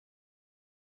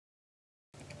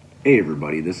Hey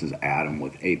everybody, this is Adam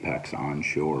with Apex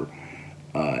Onshore,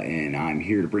 and I'm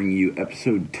here to bring you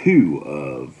episode 2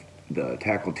 of the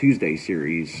Tackle Tuesday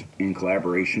series in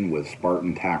collaboration with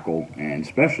Spartan Tackle and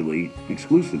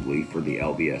exclusively for the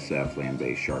LBSF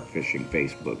Land-Based Shark Fishing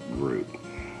Facebook group.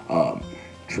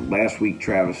 Last week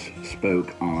Travis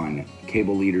spoke on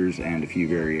cable leaders and a few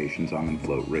variations on them,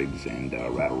 float rigs and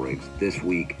rattle rigs. This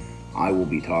week I will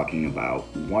be talking about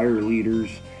wire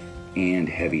leaders and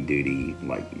heavy duty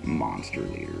like monster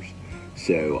leaders.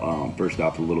 So first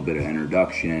off, a little bit of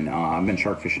introduction. I've been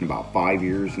shark fishing about 5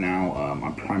 years now.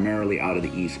 I'm primarily out of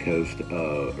the East Coast,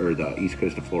 or the East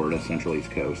Coast of Florida, Central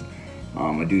East Coast.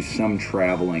 I do some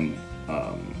traveling.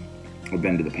 I've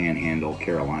been to the Panhandle,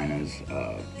 Carolinas,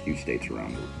 a few states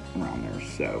around there.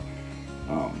 So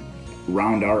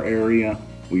around our area,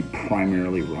 we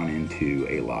primarily run into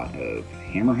a lot of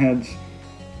hammerheads,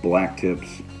 black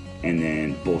tips, and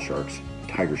then bull sharks,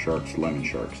 tiger sharks, lemon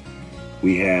sharks.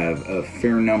 We have a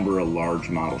fair number of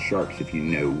large model sharks if you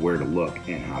know where to look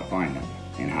and how to find them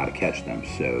and how to catch them.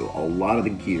 So a lot of the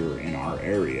gear in our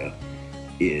area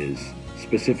is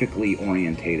specifically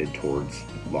orientated towards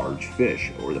large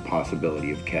fish or the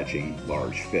possibility of catching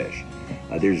large fish.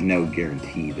 There's no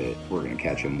guarantee that we're going to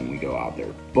catch them when we go out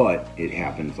there, but it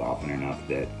happens often enough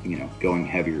that, going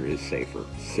heavier is safer.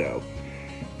 So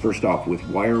first off, with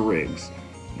wire rigs,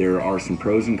 there are some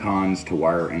pros and cons to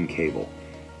wire and cable.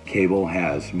 Cable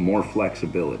has more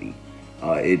flexibility.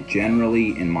 It generally,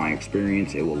 in my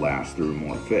experience, it will last through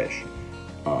more fish.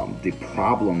 The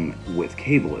problem with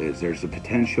cable is there's a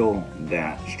potential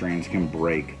that strands can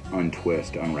break,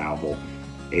 untwist, unravel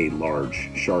a large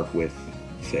shark with,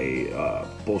 say,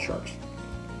 bull sharks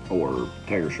or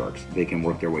tiger sharks. They can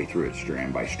work their way through it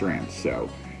strand by strand. So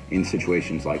in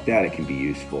situations like that, it can be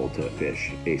useful to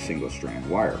fish a single strand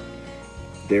wire.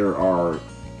 There are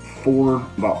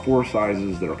about four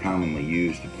sizes that are commonly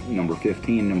used: number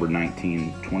 15, number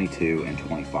 19, 22, and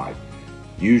 25.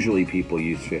 Usually people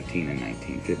use 15 and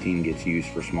 19. 15 gets used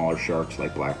for smaller sharks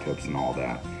like blacktips and all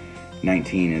that.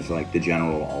 19 is like the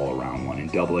general all-around one, and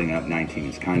doubling up 19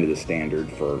 is kind of the standard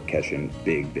for catching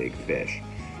big fish.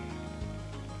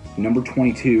 Number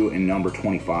 22 and number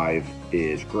 25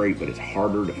 is great, but it's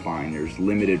harder to find. There's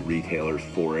limited retailers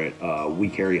for it. We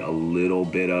carry a little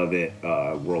bit of it.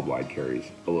 Worldwide carries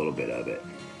a little bit of it.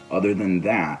 Other than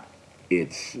that,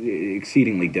 it's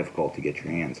exceedingly difficult to get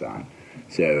your hands on.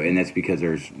 So, and that's because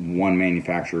there's one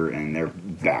manufacturer and they're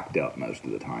backed up most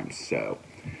of the time. So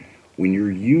when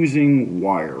you're using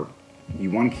wire,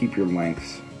 you want to keep your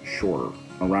lengths shorter,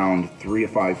 around 3 to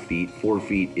 5 feet. 4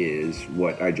 feet is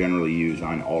what I generally use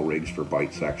on all rigs for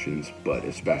bite sections, but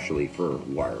especially for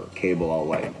wire. Cable, I'll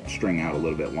let it string out a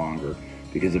little bit longer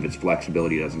because of its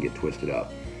flexibility, it doesn't get twisted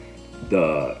up.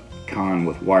 The con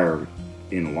with wire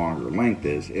in longer length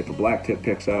is if a black tip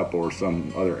picks up or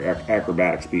some other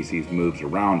acrobatic species moves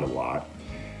around a lot,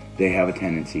 they have a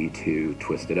tendency to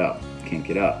twist it up,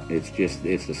 kink it up. It's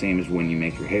the same as when you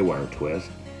make your haywire twist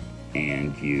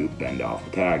and you bend off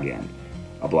the tag end.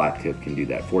 A black tip can do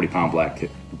that. 40-pound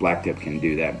black tip can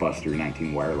do that, bust through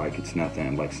 19 wire like it's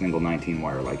nothing, like single 19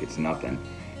 wire like it's nothing,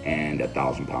 and a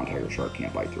 1,000-pound tiger shark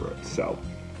can't bite through it. So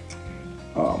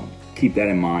keep that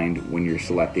in mind when you're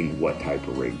selecting what type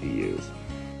of rig to use.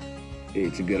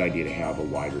 It's a good idea to have a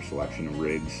wider selection of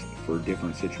rigs for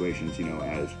different situations,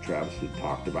 as Travis had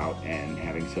talked about, and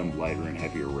having some lighter and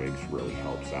heavier rigs really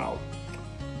helps out.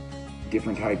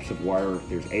 Different types of wire,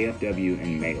 there's AFW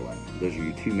and Malin. Those are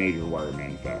your two major wire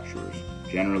manufacturers.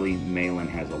 Generally, Malin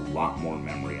has a lot more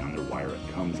memory on their wire.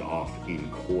 It comes off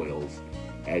in coils,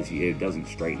 it doesn't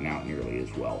straighten out nearly as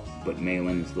well. But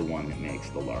Malin is the one that makes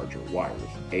the larger wires.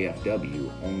 AFW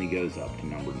only goes up to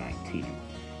number 19,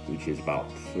 which is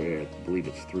about, I believe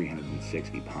it's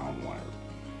 360-pound wire.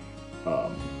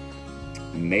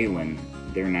 Malin,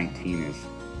 their 19 is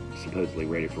supposedly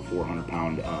rated for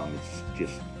 400-pound. It's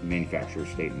just manufacturers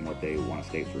stating what they want to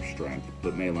state for strength.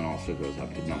 But Malin also goes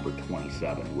up to number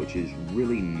 27, which is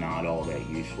really not all that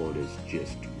useful. It is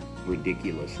just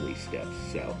ridiculously stiff.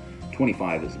 So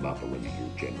 25 is about the limit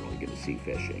you're generally going to see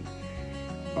fishing.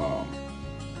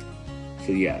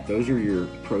 So yeah, those are your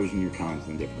pros and your cons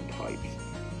and different types.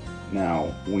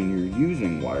 Now, when you're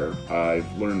using wire,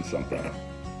 I've learned something.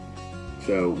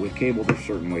 So with cable, there's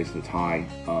certain ways to tie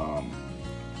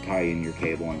in your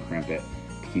cable and crimp it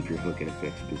to keep your hook at a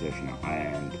fixed position.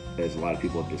 And as a lot of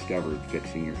people have discovered,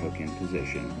 fixing your hook in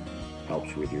position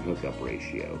helps with your hookup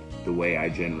ratio. The way I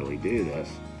generally do this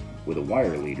with a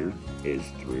wire leader is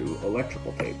through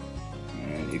electrical tape.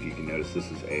 And if you can notice,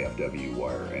 this is AFW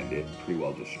wire, and it pretty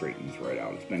well just straightens right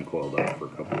out. It's been coiled up for a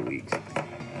couple of weeks.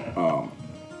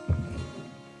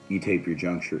 You tape your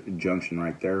junction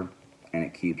right there, and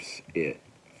it keeps it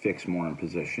fixed more in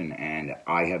position, and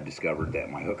I have discovered that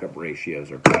my hookup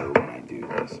ratios are better when I do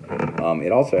this.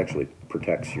 It also actually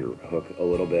protects your hook a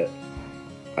little bit.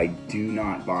 I do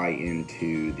not buy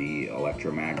into the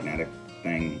electromagnetic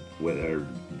thing whether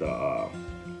the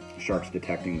shark's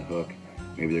detecting the hook.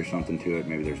 Maybe there's something to it,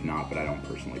 maybe there's not, but I don't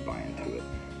personally buy into it.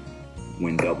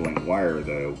 When doubling wire,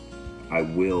 though, I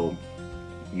will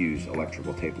use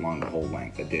electrical tape along the whole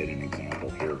length. I did an example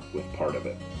here with part of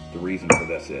it. The reason for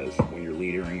this is when you're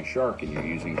leadering a shark and you're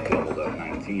using doubled up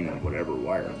 19 and whatever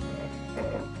wire,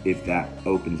 if that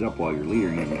opens up while you're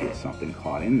leadering and you get something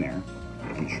caught in there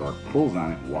and shark pulls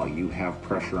on it while you have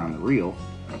pressure on the reel,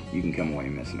 you can come away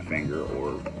missing a finger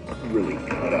or really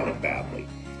cut up badly.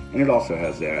 And it also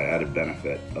has the added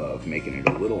benefit of making it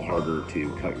a little harder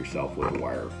to cut yourself with the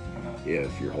wire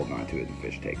if you're holding on to it and the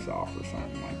fish takes off or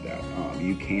something like that.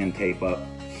 You can tape up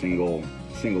single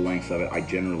lengths of it. I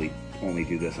generally only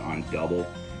do this on double,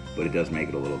 but it does make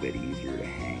it a little bit easier to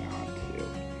hang on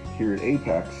to. Here at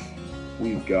Apex,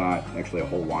 we've got actually a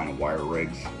whole line of wire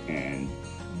rigs, and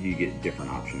you get different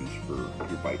options for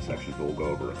your bite sections. We'll go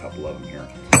over a couple of them here.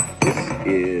 This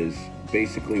is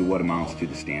basically what amounts to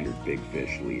the standard big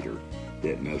fish leader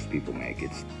that most people make.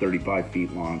 It's 35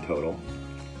 feet long total,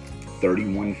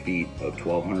 31 feet of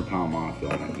 1,200 pound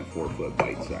monofilament and a 4-foot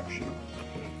bite section.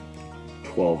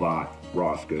 12-aught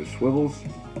Roscoe swivels,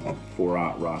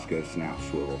 4-aught Roscoe snap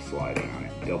swivel sliding on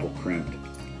it, double crimped,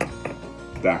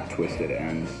 back twisted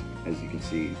ends, as you can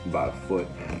see, about a foot,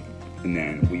 and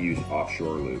then we use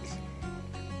offshore loops.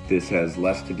 This has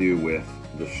less to do with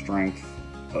the strength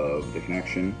of the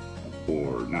connection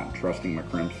or not trusting my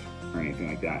crimps or anything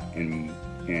like that, and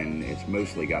it's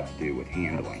mostly got to do with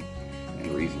handling. And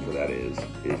the reason for that is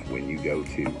when you go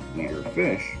to leader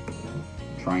fish,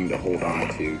 trying to hold on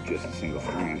to just a single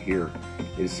strand here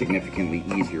is significantly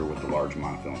easier with the large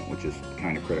monofilament, which is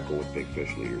kind of critical with big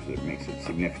fish leaders. It makes it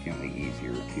significantly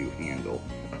easier to handle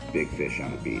big fish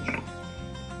on the beach.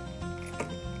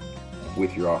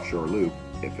 With your offshore loop,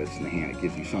 if it's in the hand, it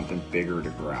gives you something bigger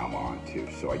to grab onto.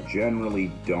 So I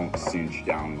generally don't cinch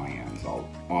down my ends. I'll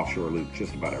offshore loop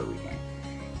just about everything.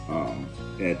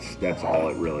 That's all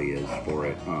it really is for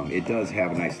it. It does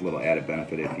have a nice little added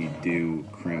benefit. If you do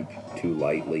crimp too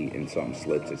lightly and something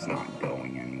slips, it's not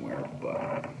going anywhere.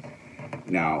 But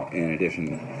now, in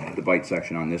addition, the bite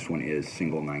section on this one is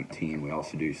single 19. We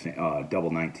also do double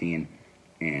 19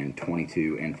 and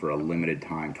 22, and for a limited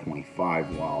time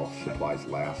 25 while supplies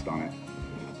last on it,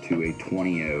 to a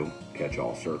 20-0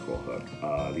 catch-all circle hook.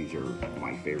 These are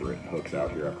my favorite hooks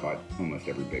out here. I've caught almost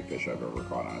every big fish I've ever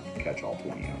caught on a catch-all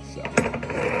 20-0.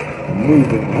 So,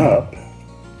 moving up,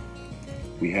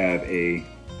 we have a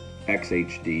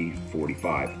XHD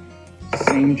 45.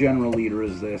 Same general leader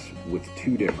as this with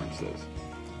two differences.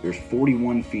 There's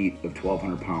 41 feet of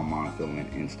 1,200 pound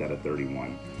monofilament instead of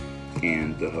 31,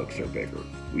 and the hooks are bigger.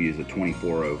 We use a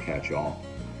 24-0 catch-all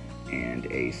and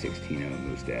a 16-0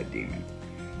 Moose Dad Demon.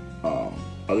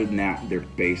 Other than that, they're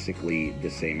basically the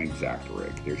same exact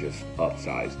rig. They're just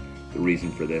upsized. The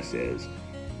reason for this is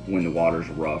when the water's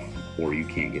rough or you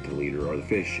can't get to leader or the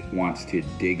fish wants to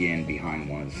dig in behind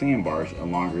one of the sandbars, a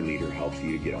longer leader helps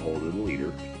you to get a hold of the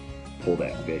leader, pull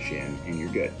that fish in, and you're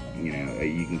good. You know,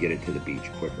 you can get it to the beach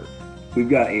quicker. We've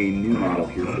got a new model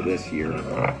here for this year.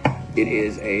 It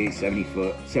is a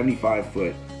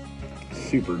 75-foot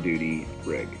Super Duty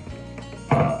rig.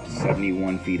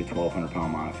 71 feet of 1,200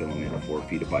 pound monofilament and 4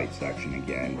 feet of bite section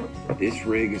again. This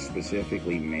rig is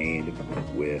specifically made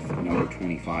with number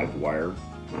 25 wire.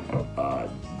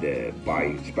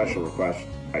 By special request,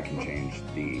 I can change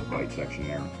the bite section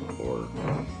there or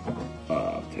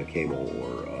to cable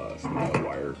or smaller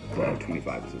wire, but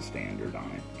 25 is the standard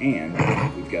on it. And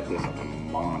we've got this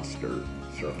monster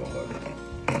circle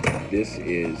hook. This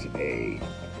is a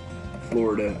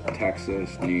Florida,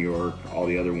 Texas, New York, all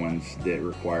the other ones that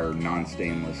require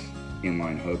non-stainless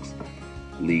inline hooks,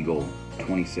 legal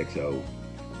 26-0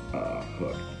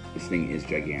 hook. This thing is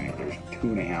gigantic. There's a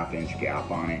 2.5-inch gap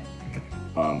on it.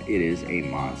 It is a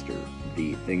monster.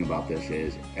 The thing about this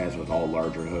is, as with all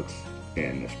larger hooks,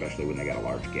 and especially when they got a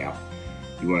large gap,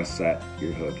 you want to set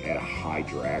your hook at a high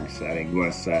drag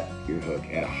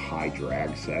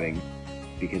setting.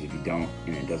 Because if you don't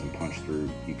and it doesn't punch through,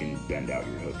 you can bend out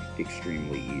your hook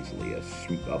extremely easily.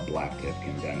 A black tip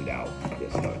can bend out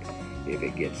this hook if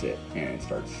it gets it and it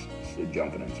starts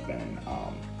jumping and spinning.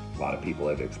 A lot of people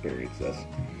have experienced this,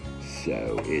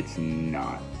 so it's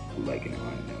not like an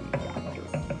unknown factor.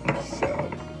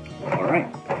 So, all right.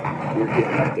 we're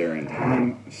getting up there in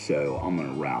time, so I'm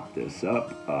going to wrap this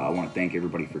up. I want to thank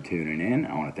everybody for tuning in.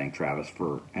 I want to thank Travis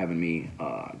for having me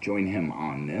join him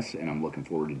on this, and I'm looking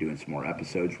forward to doing some more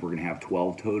episodes. We're going to have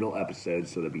 12 total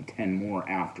episodes, so there'll be 10 more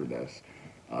after this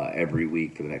every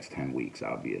week for the next 10 weeks,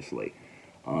 obviously.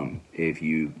 If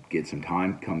you get some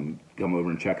time, come over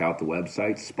and check out the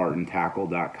website,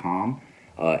 SpartanTackle.com.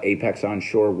 Apex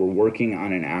Onshore, we're working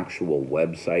on an actual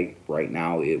website right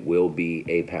now. It will be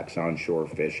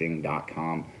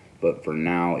ApexOnshoreFishing.com. But for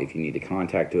now, if you need to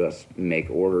contact us, make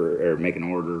an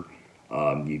order,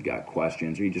 you've got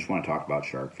questions, or you just want to talk about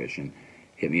shark fishing,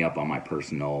 hit me up on my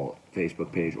personal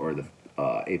Facebook page or the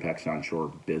Apex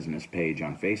Onshore business page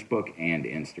on Facebook and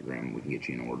Instagram. We can get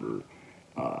you an order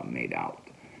made out.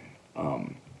 I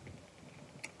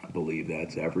believe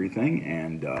that's everything,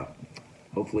 and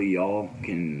hopefully y'all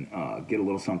can get a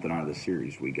little something out of the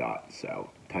series we got. So,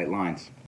 tight lines.